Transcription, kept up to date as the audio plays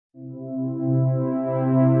Hey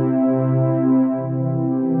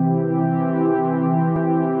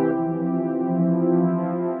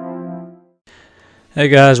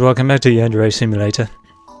guys, welcome back to Yandere Simulator.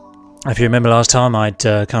 If you remember last time, I'd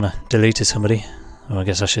kind of deleted somebody. Well, I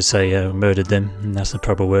guess I should say murdered them, and that's the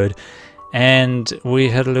proper word. And we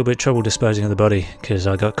had a little bit of trouble disposing of the body because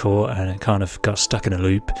I got caught and it kind of got stuck in a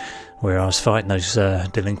loop where I was fighting those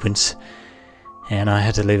delinquents, and I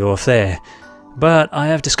had to leave it off there. But I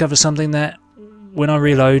have discovered something that when I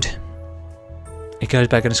reload, it goes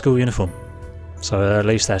back in a school uniform. So at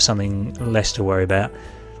least that's something less to worry about.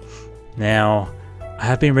 Now, I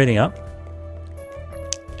have been reading up,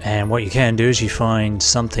 and what you can do is you find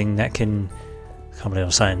something that can, I can't believe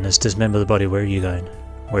I'm saying this, dismember the body. Where are you going?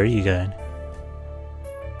 Where are you going?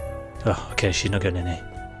 Oh, okay, she's not going in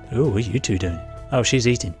there. Oh, what are you two doing? Oh, she's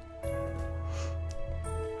eating.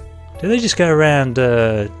 Do they just go around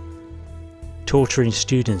torturing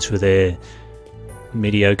students with their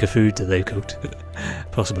mediocre food that they've cooked?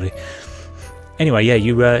 Possibly. Anyway, yeah,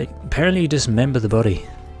 you apparently dismember the body.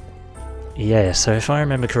 Yeah, so if I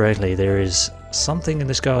remember correctly, there is something in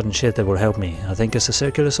this garden shed that will help me. I think it's a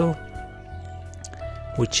circular saw,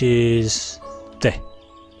 which is there.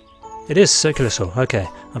 It is circular saw. Okay,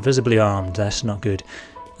 I'm visibly armed. That's not good.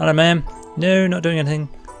 Hello, ma'am. No, not doing anything.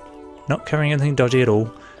 Not carrying anything dodgy at all.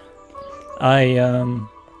 I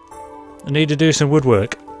need to do some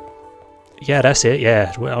woodwork. Yeah, that's it.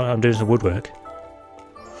 Yeah, well, I'm doing some woodwork.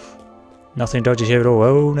 Nothing dodgy here at all.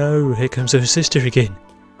 Oh no, here comes her sister again.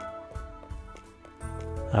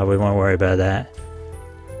 Oh, we won't worry about that.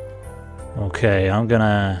 Okay, I'm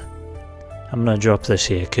gonna drop this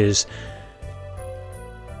here because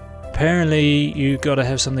apparently you gotta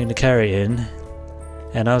have something to carry in,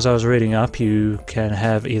 and as I was reading up, you can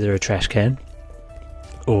have either a trash can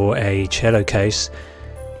or a cello case.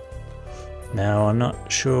 Now I'm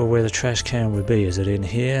not sure where the trash can would be. Is it in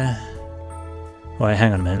here? Wait,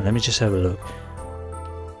 hang on a minute. Let me just have a look.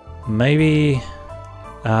 Maybe.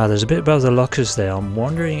 There's a bit above the lockers there. I'm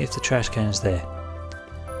wondering if the trash can's there.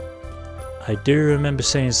 I do remember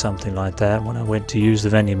seeing something like that when I went to use the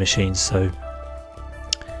vending machine, so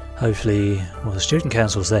hopefully, well, the student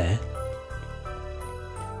council's there.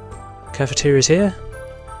 Cafeteria's here?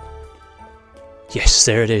 Yes,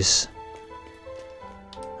 there it is.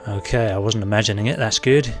 Okay, I wasn't imagining it, that's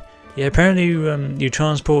good. Yeah, apparently you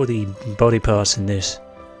transport the body parts in this.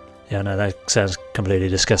 Yeah, I know that sounds completely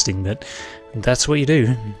disgusting, but that's what you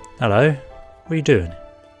do. Hello? What are you doing?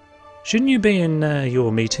 Shouldn't you be in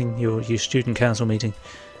your meeting, your student council meeting?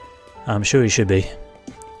 I'm sure you should be.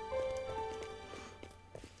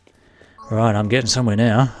 Right, I'm getting somewhere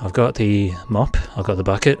now. I've got the mop, I've got the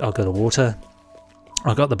bucket, I've got the water,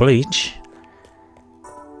 I've got the bleach.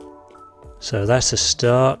 So that's a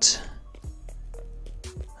start.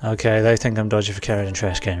 Okay, they think I'm dodgy for carrying a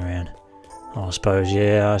trash can around. I suppose,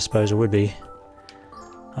 yeah, I suppose it would be.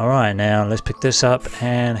 Alright, now let's pick this up,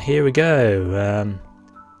 and here we go.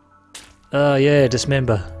 Oh yeah,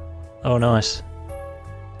 dismember. Oh nice.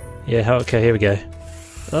 Yeah, okay, here we go.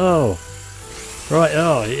 Oh, right.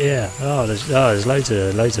 Oh yeah. Oh, there's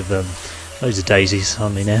loads of daisies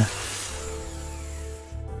on me now.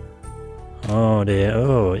 Oh dear.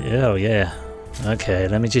 Oh yeah. Oh yeah. Okay,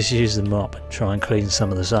 let me just use the mop and try and clean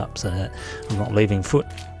some of this up so that I'm not leaving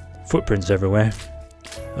footprints everywhere.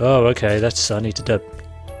 Oh, okay. That's I need to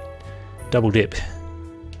double dip.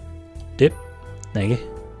 Dip. There you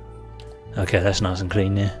go. Okay, that's nice and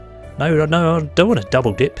clean there. No, I don't want to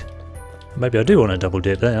double dip. Maybe I do want to double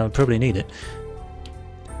dip. I probably need it.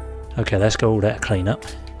 Okay, let's get all that clean up.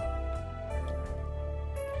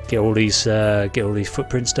 Get all these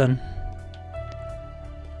footprints done.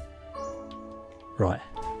 Right.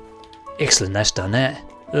 Excellent. That's done that.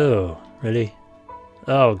 Oh, really?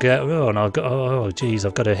 Oh, God. Oh no. Oh, jeez.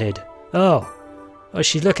 I've got her head. Oh. Oh,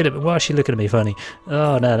 she's looking at me. Why is she looking at me funny?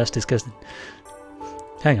 Oh no, that's disgusting.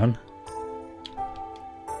 Hang on.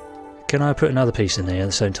 Can I put another piece in there at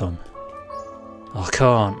the same time? Oh, I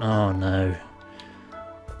can't. Oh no.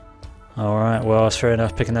 Alright, well, it's fair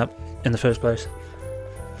enough picking up in the first place.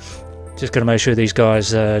 Just gotta make sure these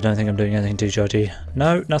guys don't think I'm doing anything too dodgy.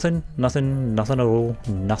 No, nothing at all.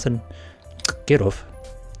 Nothing. Get off.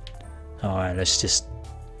 Alright, let's just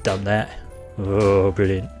dump that. Oh,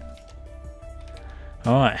 brilliant.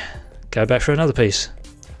 Alright, go back for another piece.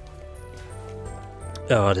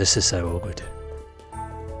 Oh, this is so awkward.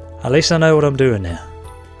 At least I know what I'm doing now.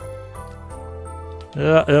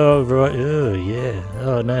 Oh, right. Oh, yeah.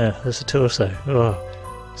 Oh, no. That's a torso. Oh,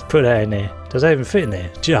 let's put that in there. Does that even fit in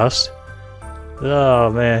there? Just. Oh,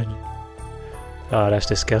 man. Oh, that's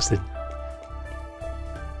disgusting.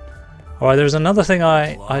 Alright, there's another thing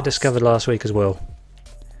I discovered last week as well.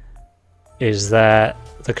 Is that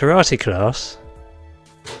the karate class,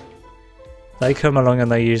 they come along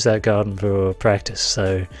and they use that garden for practice,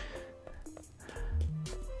 so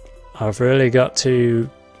I've really got to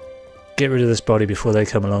get rid of this body before they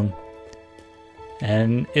come along.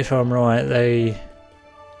 And if I'm right,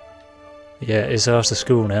 it's after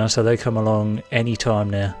school now, so they come along any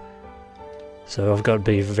time now. So I've got to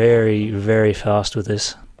be very, very fast with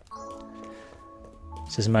this.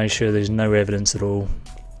 Just make sure there's no evidence at all.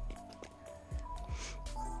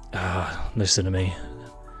 Listen to me.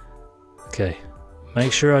 Okay,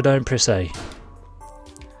 make sure I don't press A.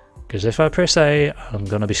 Because if I press A, I'm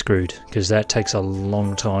going to be screwed. Because that takes a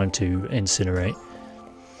long time to incinerate.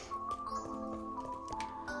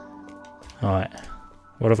 Alright,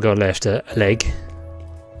 what I've got left? A leg.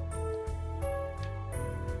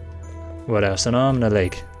 What else? An arm and a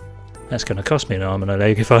leg. That's going to cost me an arm and a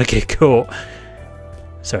leg if I get caught.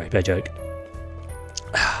 Sorry, bad joke.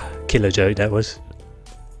 Killer joke that was.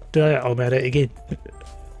 I'm at it again.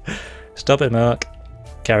 Stop it, Mark.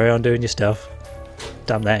 Carry on doing your stuff.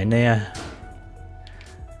 Dump that in there.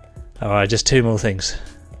 Alright, just 2 more things.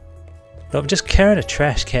 I'm just carrying a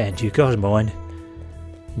trash can, do you guys mind?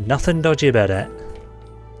 Nothing dodgy about that.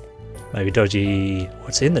 Maybe dodgy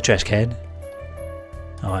what's in the trash can.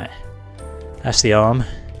 Alright, that's the arm.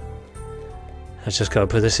 I've just got to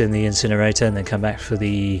put this in the incinerator and then come back for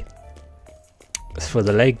the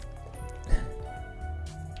leg.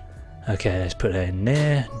 Okay, let's put that in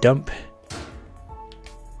there. Dump.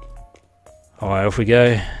 Alright, off we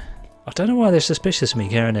go. I don't know why they're suspicious of me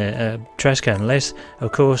carrying a trash can, unless,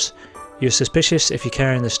 of course, you're suspicious if you're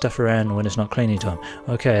carrying this stuff around when it's not cleaning time.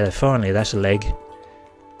 Okay, finally, that's a leg.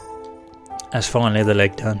 That's finally the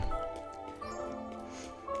leg done.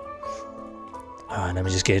 Alright, let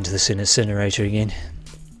me just get into this incinerator again.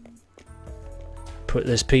 Put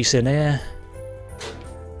this piece in there.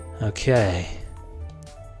 Okay.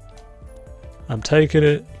 I'm taking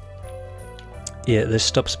it. Yeah, this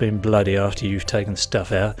stops being bloody after you've taken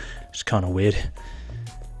stuff out. It's kind of weird.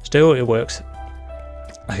 Still, it works.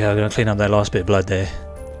 Okay, I'm going to clean up that last bit of blood there.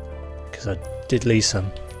 Because I did leave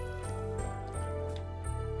some.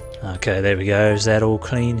 Okay, there we go. Is that all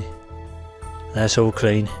clean? That's all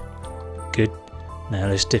clean. Good. Now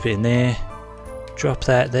let's dip it in there. Drop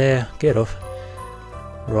that there. Get off.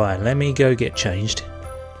 Right, let me go get changed.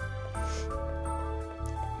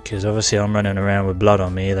 Because obviously I'm running around with blood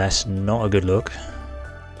on me. That's not a good look.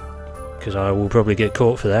 Because I will probably get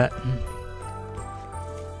caught for that.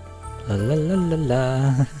 La la la la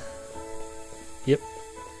la. Yep.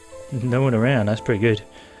 No one around. That's pretty good.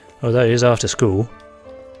 Although it is after school.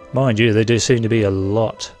 Mind you, there do seem to be a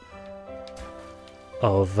lot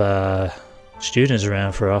of students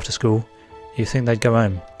around for after school. You think they'd go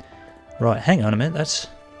home? Right, hang on a minute. That's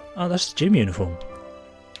the gym uniform.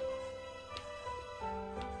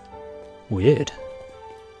 Weird.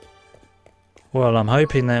 Well, I'm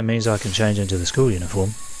hoping that means I can change into the school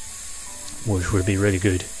uniform, which would be really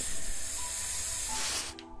good.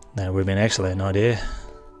 That would be an excellent idea.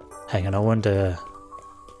 Hang on, I wonder.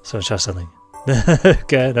 So try something.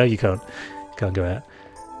 Okay, no, you can't. You can't go out.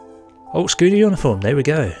 Oh, scooter uniform. There we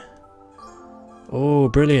go. Oh,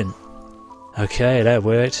 brilliant. Okay, that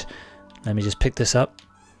worked. Let me just pick this up,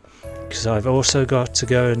 because I've also got to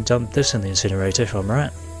go and dump this in the incinerator if I'm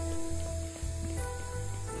right.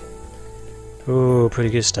 Oh,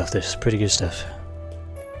 pretty good stuff this, pretty good stuff.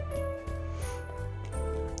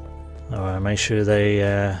 Alright, make sure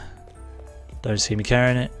they don't see me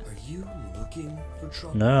carrying it. Are you looking for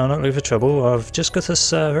trouble? No, I'm not looking for trouble. I've just got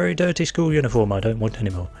this very dirty school uniform I don't want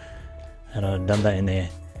anymore. And I've done that in there.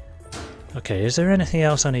 Okay, is there anything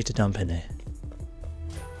else I need to dump in there?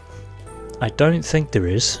 I don't think there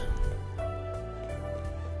is.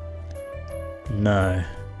 No.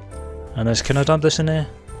 Unless, can I dump this in there?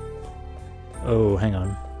 Oh, hang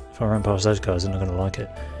on. If I run past those guys, they're not going to like it.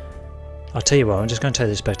 I'll tell you what, I'm just going to take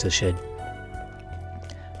this back to the shed.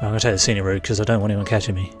 I'm going to take the scenic route because I don't want anyone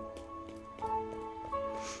catching me.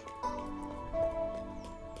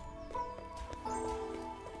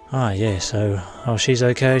 Ah, yeah, so... Oh, she's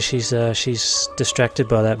okay. She's distracted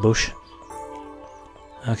by that bush.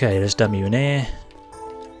 Okay, let's dump you in there.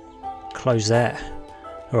 Close that.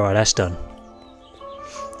 Alright, that's done.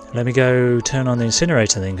 Let me go turn on the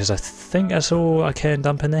incinerator then, because I think that's all I can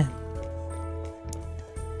dump in there.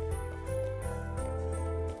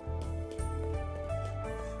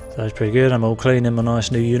 So that's pretty good. I'm all clean in my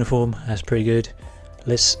nice new uniform. That's pretty good.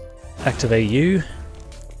 Let's activate you.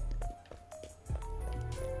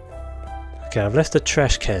 Okay, I've left the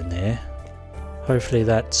trash can there. Hopefully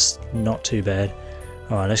that's not too bad.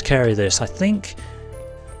 Alright, let's carry this. I think,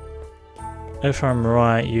 if I'm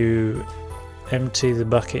right, you empty the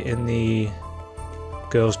bucket in the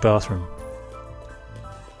girls' bathroom.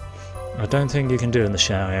 I don't think you can do it in the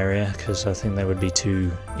shower area because I think that would be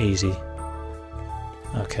too easy.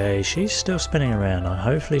 Okay, she's still spinning around.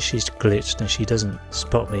 Hopefully she's glitched and she doesn't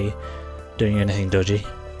spot me doing anything dodgy.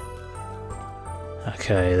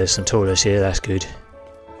 Okay, there's some toilets here, that's good.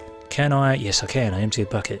 Can I? Yes I can, I empty the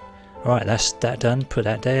bucket. Right, that's that done, put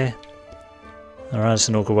that there. Alright, that's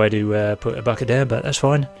an awkward way to put a bucket down, but that's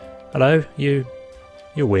fine. Hello, you're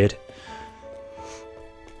weird.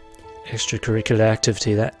 Extracurricular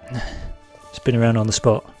activity that. Spin around on the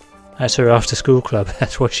spot. That's her after school club,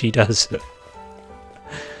 that's what she does.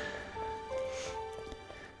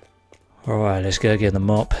 Alright, let's go get the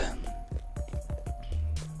mop.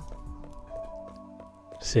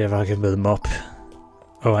 See if I can put the mop.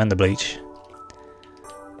 Oh, and the bleach.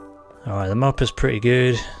 Alright, the mop is pretty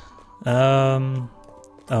good. Oh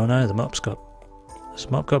no, the mop's got... This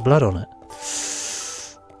mop got blood on it.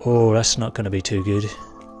 Oh, that's not going to be too good.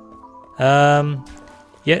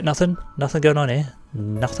 Yeah, nothing going on here.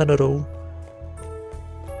 Nothing at all.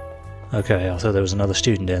 Okay, I thought there was another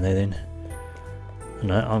student down there then.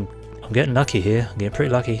 No, I'm getting lucky here. I'm getting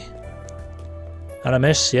pretty lucky. Hello,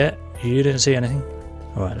 miss. Yeah, you didn't see anything.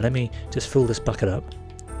 Alright, let me just fill this bucket up.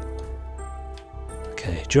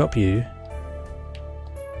 Okay, drop you.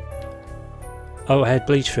 Oh, I had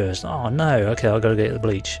bleach first. Oh no, okay, I've got to get the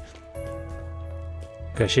bleach.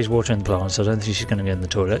 Okay, she's watering the plants, so I don't think she's going to get in the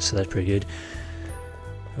toilet, so that's pretty good.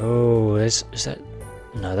 Oh, is that...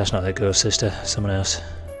 No, that's not that girl's sister, someone else.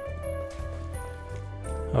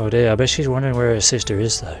 Oh dear, I bet she's wondering where her sister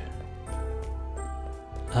is though.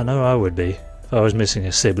 I know I would be. If I was missing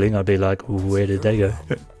a sibling, I'd be like, where did they go?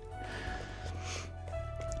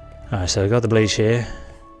 Alright, so I got the bleach here.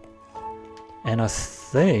 And I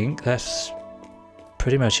think that's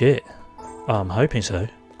pretty much it. Oh, I'm hoping so.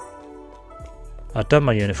 I've done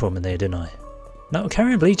my uniform in there, didn't I? No,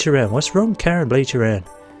 carrying bleach around. What's wrong carrying bleach around?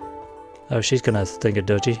 Oh, she's gonna think it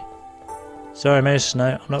dodgy. Sorry, miss.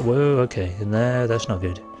 No, I'm not. Whoa, okay. In there, that's not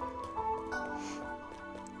good.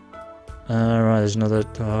 Alright, there's another...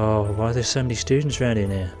 Oh, why are there so many students around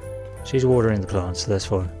in here? She's watering the plants, so that's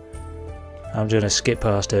fine. I'm just gonna skip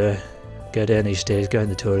past her, go down these stairs, go in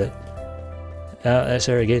the toilet. Oh, that's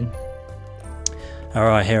her again.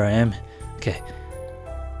 Alright, here I am. Okay.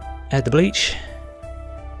 Add the bleach.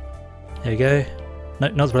 There we go. No,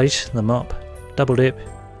 not the bleach, the mop. Double dip.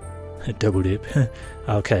 Double dip.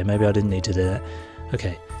 Okay, maybe I didn't need to do that.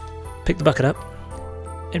 Okay. Pick the bucket up.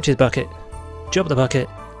 Empty the bucket. Drop the bucket.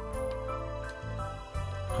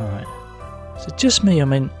 Alright. Is it just me? I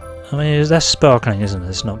mean, that's sparkling, isn't it?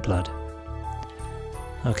 It's not blood.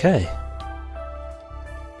 Okay.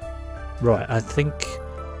 Right, I think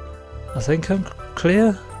I'm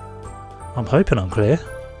clear. I'm hoping I'm clear.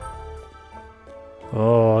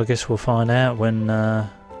 Oh, I guess we'll find out when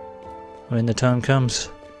the time comes.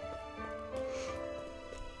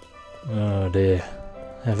 Oh dear.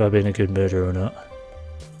 Have I been a good murderer or not?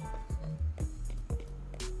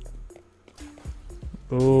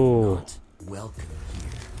 Oh. Welcome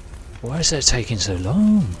here. Why is that taking so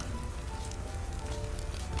long?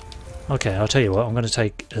 Okay, I'll tell you what, I'm going to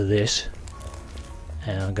take this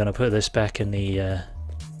and I'm going to put this back in the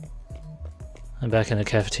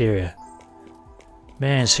cafeteria.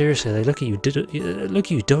 Man, seriously, they look at you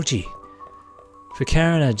dodgy for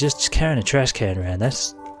just carrying a trash can around.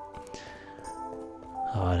 That's,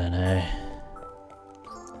 oh, I don't know.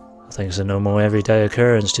 I think it's a normal everyday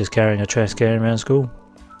occurrence, just carrying a trash can around school.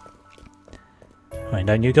 I mean,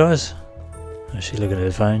 don't you guys? Oh, she's looking at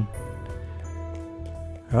her phone.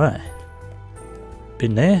 Right.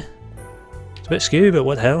 Been there. It's a bit skew, but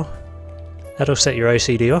what the hell? That'll set your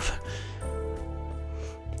OCD off.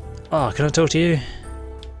 Oh, can I talk to you?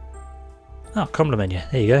 Oh, compliment you.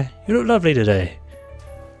 There you go. You look lovely today.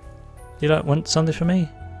 You want something from me?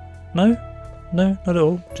 No? No, not at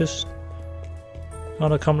all. Just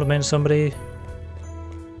want to compliment somebody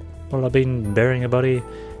while I've been burying a body.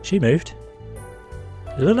 She moved.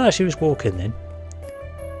 It looked like she was walking then.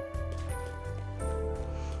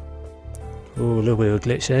 Oh, a little bit of a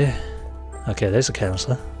glitch there. Okay, there's a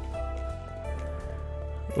counsellor.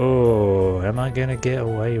 Oh, am I going to get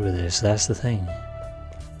away with this? That's the thing.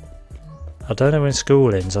 I don't know when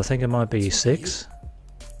school ends. I think it might be 6.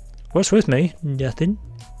 What's with me? Nothing.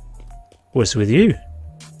 What's with you?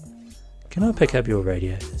 Can I pick up your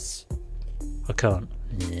radio? I can't.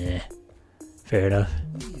 Yeah. Fair enough.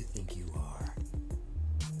 Who do you think you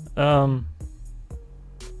are?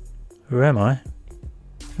 Who am I?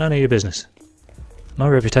 None of your business. My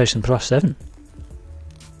reputation +7.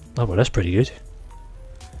 Oh well, that's pretty good.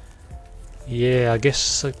 Yeah, I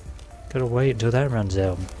guess I gotta wait until that runs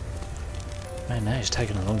out. Man, that is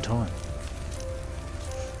taking a long time.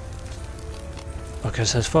 Okay,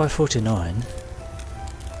 so it's 5:49.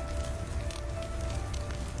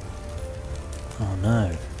 Oh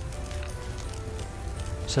no.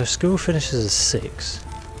 So school finishes at 6.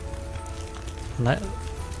 And that...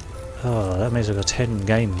 Oh, that means I've got 10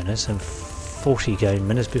 game minutes and 40 game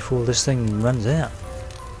minutes before this thing runs out.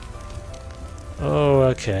 Oh,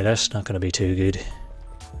 okay, that's not going to be too good.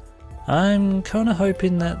 I'm kind of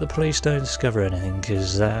hoping that the police don't discover anything,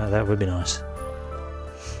 because that would be nice.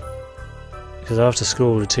 Because after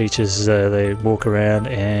school, the teachers, they walk around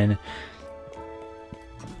and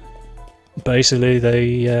basically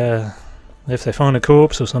they, if they find a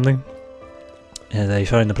corpse or something, they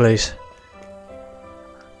phone the police.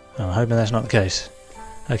 Oh, I'm hoping that's not the case.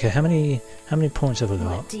 Okay, how many points have I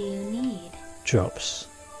got? What do you need? Drops.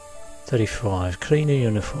 35. Clean your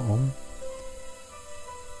uniform.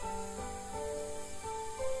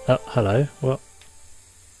 Oh, hello. What?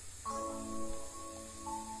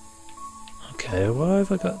 Okay, why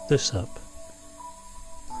have I got this up?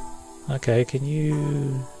 Okay, can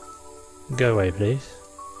you go away, please?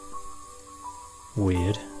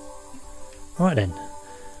 Weird. Right then.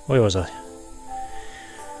 Where was I?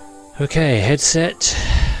 Okay, headset.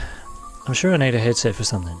 I'm sure I need a headset for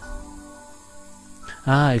something.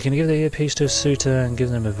 Ah, you can give the earpiece to a suitor and give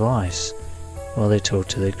them advice while they talk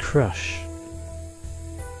to their crush.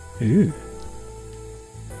 Ooh.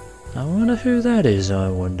 I wonder who that is, I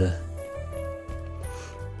wonder.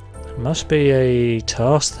 It must be a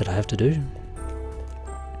task that I have to do.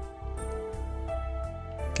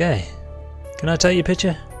 Okay. Can I take your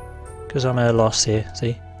picture? Because I'm at a loss here,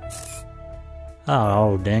 see?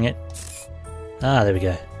 Oh, dang it. Ah, there we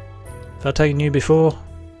go. Have I taken you before?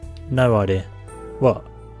 No idea. What?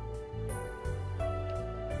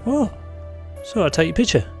 What? So I take your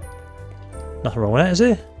picture. Nothing wrong with that, is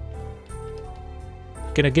there?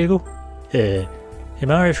 Gonna giggle? Yeah.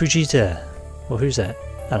 Himari Fujita. Well, who's that?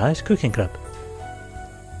 Hello, it's Cooking Club.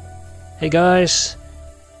 Hey guys.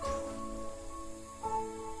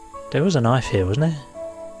 There was a knife here, wasn't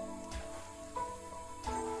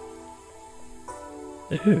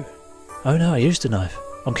there? Ooh. Oh no, I used the knife.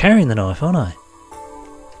 I'm carrying the knife, aren't I?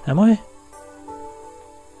 Am I?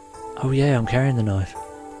 Oh yeah, I'm carrying the knife.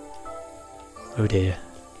 Oh dear.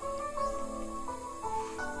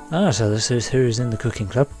 Ah, so this is who is in the cooking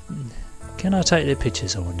club. Can I take their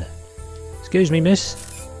pictures, I wonder? Excuse me, miss?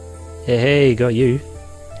 Hey, hey, got you.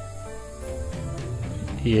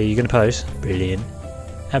 Yeah, you gonna pose? Brilliant.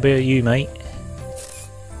 How about you, mate?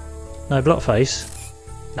 No, block face?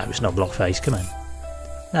 No, it's not block face, come on.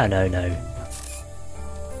 No, no, no.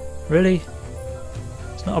 Really?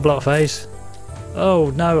 It's not a block face?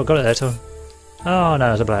 Oh no, I got it that time. Oh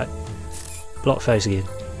no, it's a black. Block face again.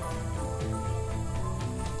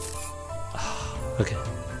 Okay.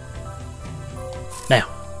 Now.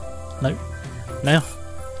 No. Now.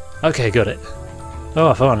 Okay, got it.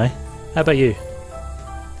 Oh, finally. How about you?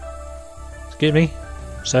 Excuse me,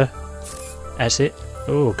 sir. That's it.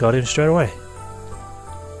 Oh, got him straight away.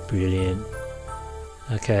 Brilliant.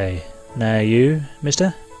 Okay. Now you,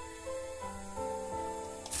 mister.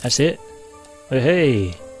 That's it. Oh,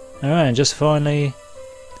 hey. Alright, just finally...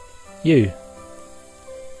 You.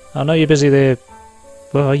 I know you're busy there.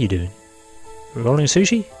 What are you doing? Rolling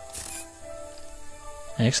sushi?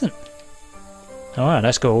 Excellent. Alright,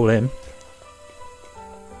 that's got all them.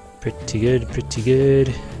 Pretty good, pretty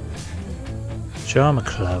good. Drama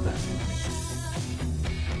Club.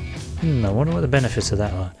 I wonder what the benefits of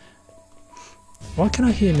that are. Why can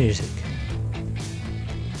I hear music?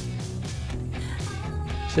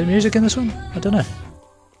 Is there music in this one? I don't know.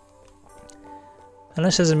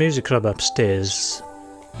 Unless there's a music club upstairs.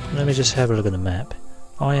 Let me just have a look at the map.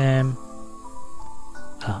 I'm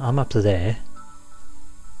up to there.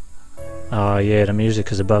 Oh yeah, the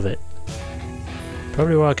music is above it.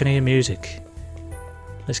 Probably why I can hear music.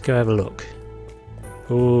 Let's go have a look.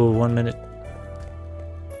 Oh, 1 minute.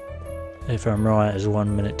 If I'm right, it's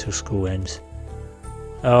 1 minute till school ends.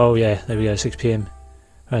 Oh yeah, there we go, 6 PM.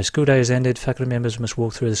 Right, school day has ended. Faculty members must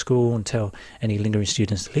walk through the school and tell any lingering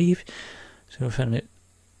students to leave. So I found it.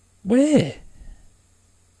 Where?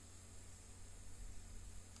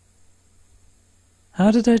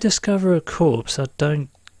 How did they discover a corpse? I don't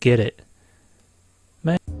get it.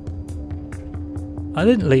 Man, I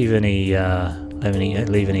didn't leave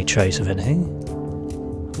any trace of anything.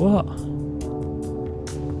 What?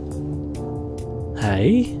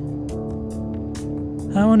 Hey?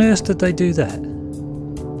 How on earth did they do that?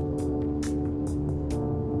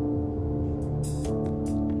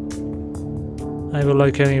 Unable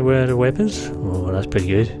locating where the weapons? Oh, that's pretty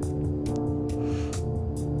good.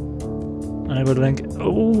 Unable to link.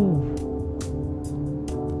 Oh!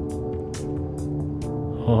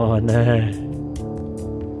 Oh no.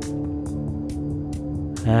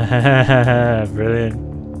 Brilliant.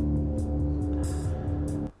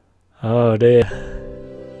 Oh dear.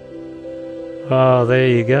 Oh, there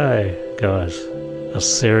you go, guys. A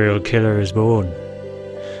serial killer is born.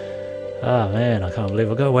 Oh man, I can't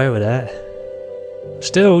believe I got away with that.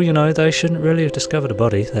 Still, you know, they shouldn't really have discovered a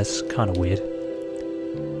body. That's kind of weird.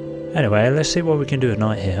 Anyway, let's see what we can do at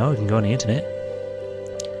night here. Oh, we can go on the internet.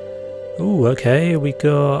 Ooh, okay, we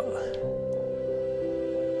got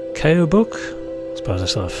KO book. I suppose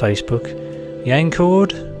that's like Facebook.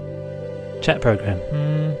 Yancord. Chat program.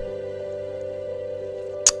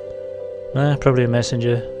 Nah, probably a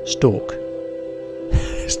messenger. Stalk.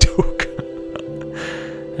 Stalk.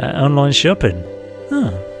 Online shopping.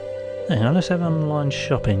 Oh. Hang on, let's have online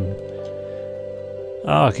shopping.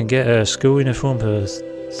 Oh, I can get a school uniform for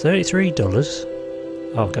 $33.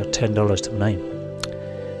 Oh, I've got $10 to my name.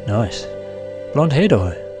 Nice. Blonde hair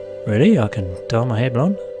dye. Really? I can dye my hair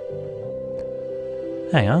blonde?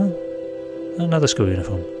 Hang on. Another school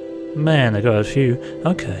uniform. Man, they got a few.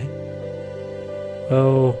 Okay.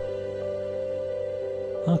 Well.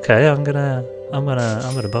 Okay, I'm gonna buy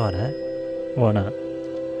that. Why not?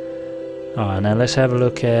 Alright, now let's have a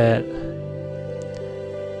look at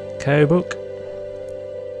KO book.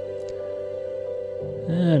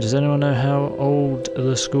 Does anyone know how old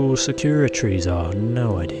the school secretaries are?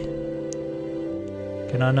 No idea.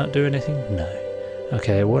 Can I not do anything? No.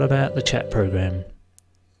 Okay, what about the chat program?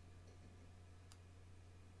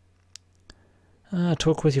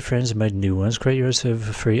 Talk with your friends and make new ones. Create your own server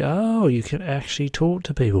for free. Oh, you can actually talk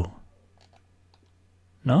to people.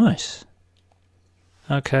 Nice.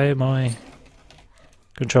 Okay, my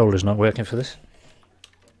controller's not working for this.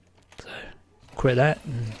 So, quit that.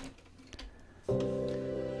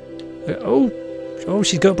 Oh,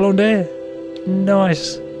 she's got blonde hair.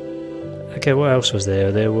 Nice. Okay, what else was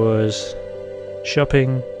there? There was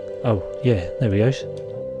shopping. Oh, yeah, there we go.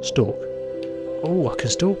 Stalk. Oh, I can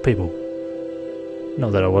stalk people.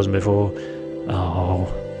 Not that I wasn't before. Oh.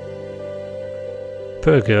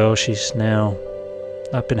 Poor girl, she's now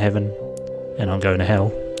up in heaven. And I'm going to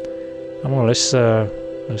hell. And well, let's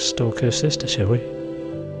stalk her sister, shall we?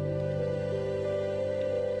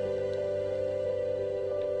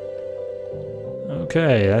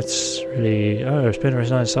 Okay, that's really... Oh, spend a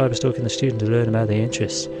night cyber stalking the student to learn about their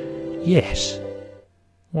interests. Yes.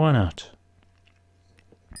 Why not?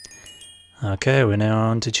 Okay, we're now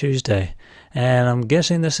on to Tuesday. And I'm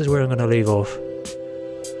guessing this is where I'm going to leave off.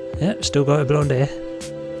 Yep, still got a blonde hair.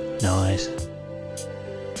 Nice.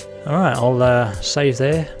 Alright, I'll save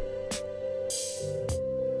there.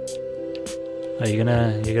 Are you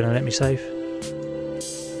gonna let me save?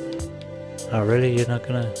 Oh really? You're not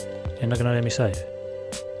gonna let me save?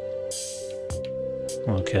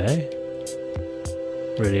 Okay.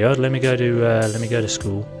 Really odd. Let me go to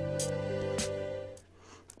school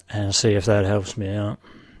and see if that helps me out.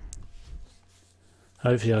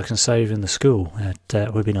 Hopefully I can save in the school.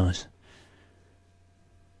 That would be nice.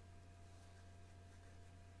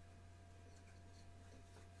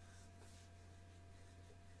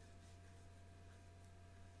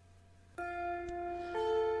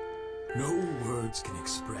 No words can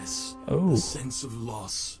express the sense of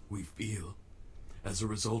loss we feel as a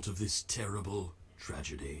result of this terrible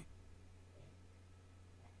tragedy.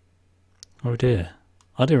 Oh dear.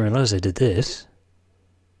 I didn't realise they did this.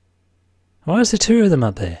 Why is there two of them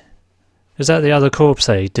up there? Is that the other corpse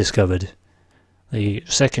they discovered? The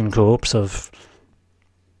second corpse of...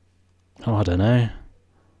 Oh, I don't know.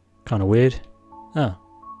 Kind of weird. Oh.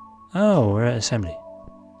 Oh, we're at assembly.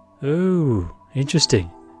 Ooh,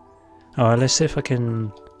 interesting. Alright, let's see if I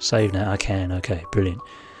can save now. I can, okay, brilliant.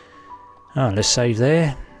 Alright, let's save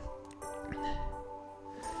there.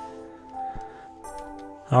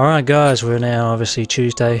 Alright guys, we're now obviously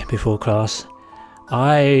Tuesday before class.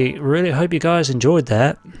 I really hope you guys enjoyed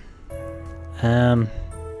that. I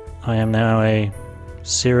am now a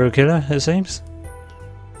serial killer, it seems.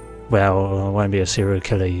 Well, I won't be a serial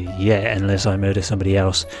killer yet unless I murder somebody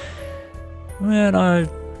else. Well,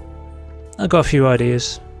 I got a few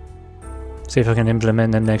ideas. See if I can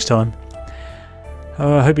implement them next time.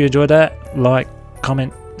 I hope you enjoyed that. Like,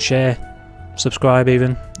 comment, share, subscribe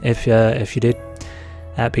even if you did.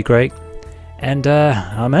 That'd be great. And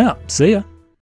I'm out. See ya.